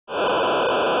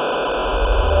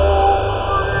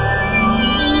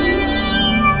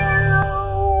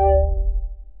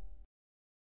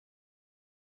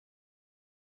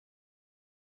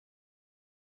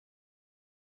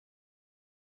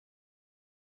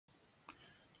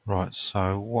Right,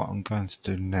 so what I'm going to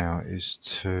do now is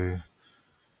to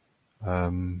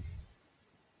um,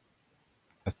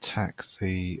 attack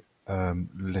the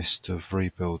list of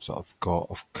rebuilds that I've got.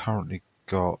 I've currently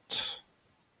got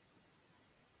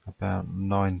about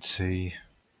 90,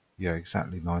 yeah,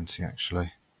 exactly 90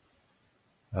 actually,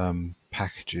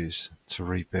 packages to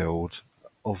rebuild.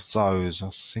 Of those, I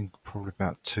think probably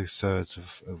about two-thirds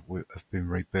have been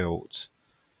rebuilt,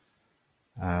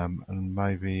 and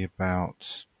maybe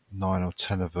about 9 or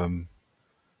 10 of them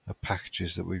are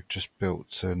packages that we've just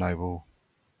built to enable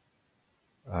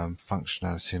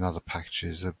functionality in other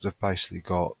packages. They've basically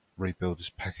got rebuild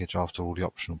this package after all the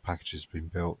optional packages have been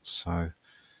built, so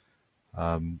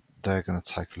they're going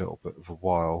to take a little bit of a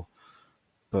while.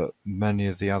 But many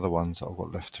of the other ones that I've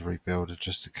got left to rebuild are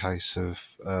just a case of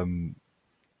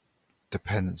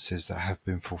dependencies that have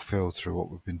been fulfilled through what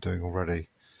we've been doing already.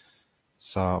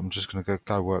 So I'm just going to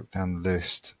go work down the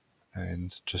list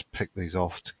and just pick these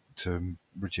off to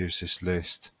reduce this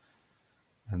list.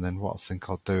 And then what I think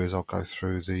I'll do is I'll go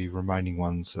through the remaining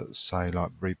ones that say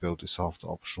like rebuild this after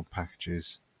optional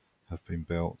packages have been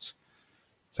built.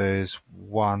 There's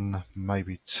one,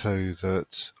 maybe two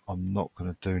that I'm not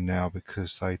going to do now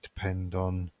because they depend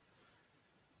on.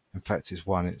 In fact, it's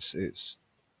one.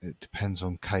 It depends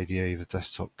on KDE, the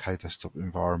desktop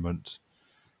environment,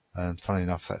 and funny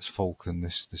enough, that's Falcon,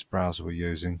 this browser we're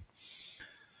using.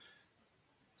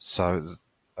 So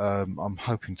I'm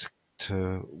hoping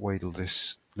to wheedle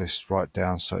this list right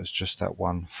down so it's just that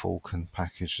one Falcon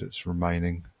package that's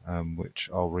remaining, which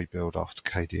I'll rebuild after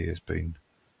KDE has been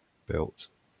built.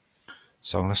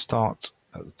 So I'm going to start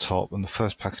at the top, and the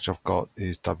first package I've got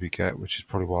is Wget, which is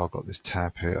probably why I've got this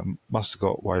tab here. I must have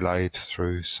got waylaid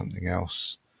through something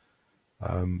else.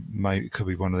 Maybe it could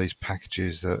be one of these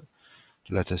packages that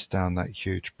led us down that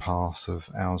huge path of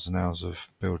hours and hours of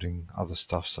building other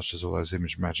stuff, such as all those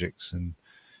image magics and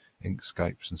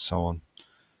Inkscapes and so on.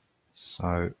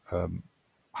 So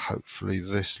hopefully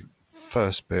this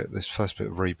first bit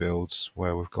of rebuilds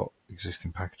where we've got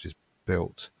existing packages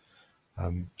built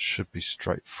should be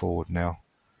straightforward now.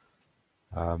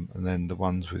 And then the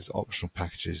ones with optional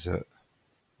packages that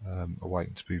are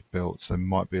waiting to be built, they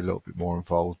might be a little bit more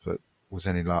involved, but with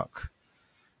any luck,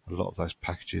 a lot of those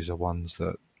packages are ones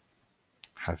that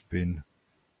have been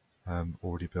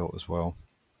already built as well.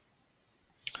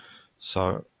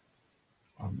 So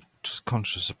I'm just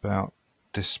conscious about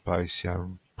disk space. Yeah,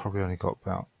 I've probably only got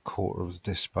about a quarter of the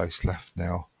disk space left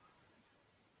now.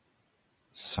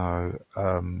 So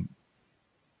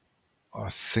I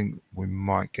think we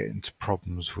might get into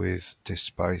problems with disk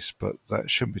space, but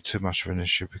that shouldn't be too much of an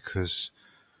issue because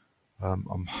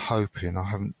I'm hoping, I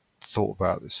haven't thought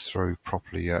about this through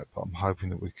properly yet, but I'm hoping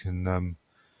that we can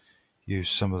use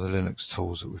some of the Linux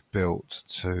tools that we've built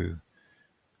to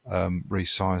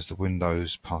resize the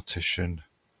Windows partition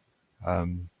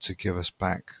to give us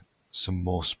back some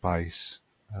more space.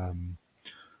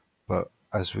 But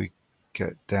as we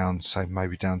get down, say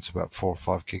maybe down to about 4 or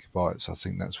 5 gigabytes, I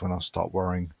think that's when I'll start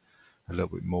worrying a little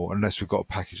bit more. Unless we've got a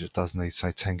package that does need,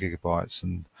 say, 10 gigabytes,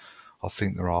 and I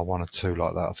think there are one or two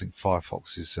like that. I think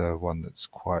Firefox is one that's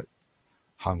quite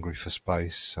hungry for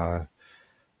space. So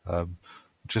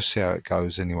just see how it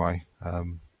goes anyway.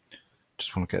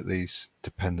 Just want to get these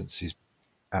dependencies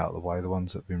out of the way, the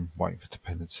ones that have been waiting for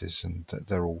dependencies, and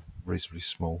they're all reasonably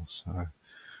small. So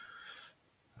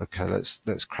okay,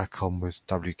 let's crack on with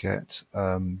Wget.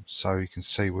 So you can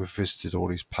see we've visited all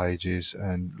these pages,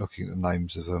 and looking at the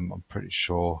names of them, I'm pretty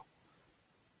sure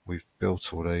we've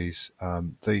built all these.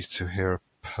 These two here are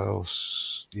Perl,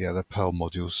 yeah, they're Perl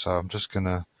modules. So I'm just going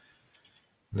to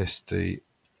list the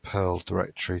Perl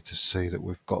directory to see that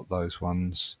we've got those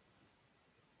ones.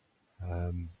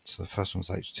 So the first one's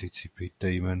HTTP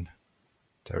daemon.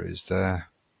 There it is there.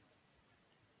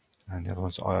 And the other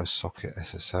one's IOSocket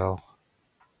SSL.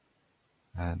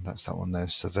 And that's that one there.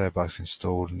 So they're both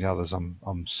installed, and the others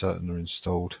I'm certain are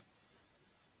installed.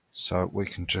 So we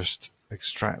can just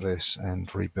extract this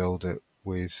and rebuild it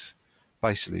with,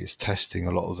 basically it's testing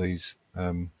a lot of these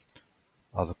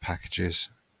other packages.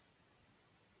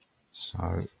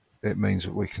 So it means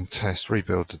that we can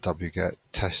rebuild the Wget,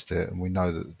 test it, and we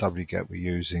know that the Wget we're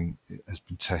using has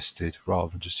been tested,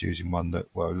 rather than just using one that,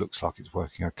 well, it looks like it's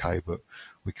working okay, but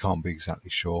we can't be exactly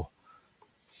sure.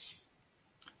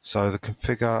 So the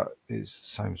configure is the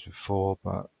same as before,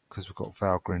 but because we've got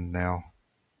Valgrind now,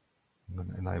 I'm going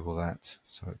to enable that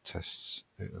so it tests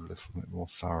it a little bit more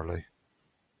thoroughly.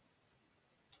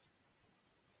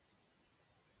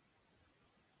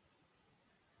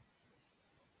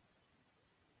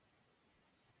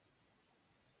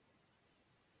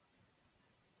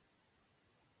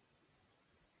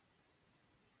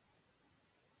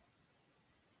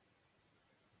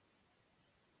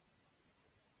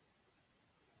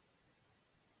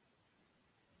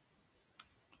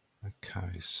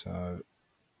 Okay, so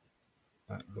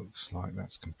that looks like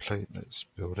that's complete. Let's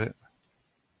build it.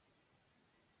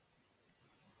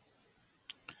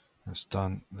 That's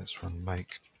done. Let's run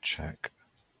make check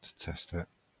to test it.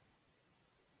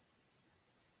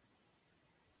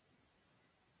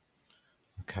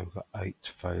 Okay, we've got 8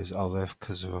 failures. Oh, they're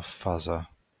because of a fuzzer.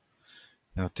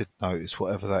 Now, I did notice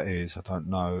whatever that is, I don't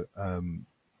know.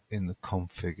 In the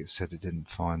config, it said it didn't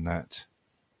find that.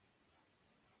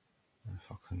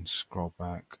 If I can scroll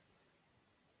back,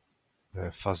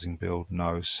 their fuzzing build,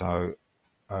 no. So,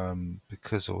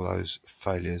 because all those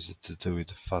failures are to do with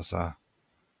the fuzzer,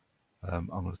 I'm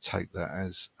going to take that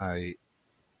as a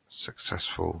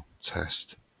successful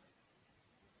test.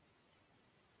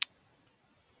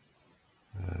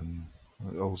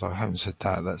 Although I haven't said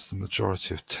that, that's the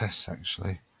majority of tests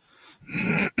actually.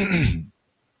 Let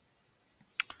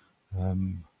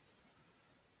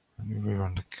me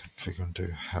rerun the configure and do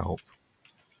help.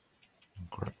 And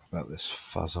grab about this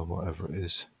fuzzer, whatever it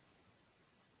is.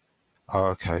 Oh,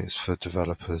 okay, it's for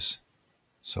developers.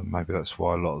 So maybe that's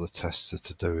why a lot of the tests are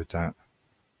to do with that.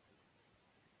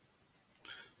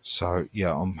 So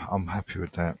yeah, I'm happy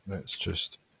with that. Let's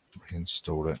just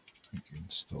reinstall it.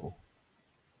 Install.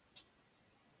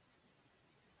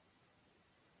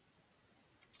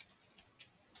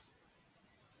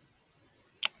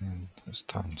 And that's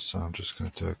done. So I'm just going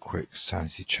to do a quick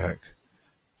sanity check.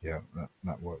 Yeah,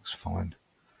 that works fine.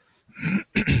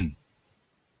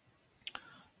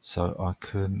 So I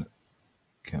can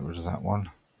get rid of that one.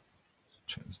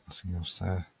 Check there's nothing else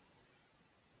there.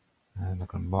 And I'm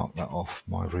going to mark that off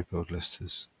my rebuild list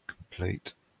as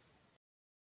complete.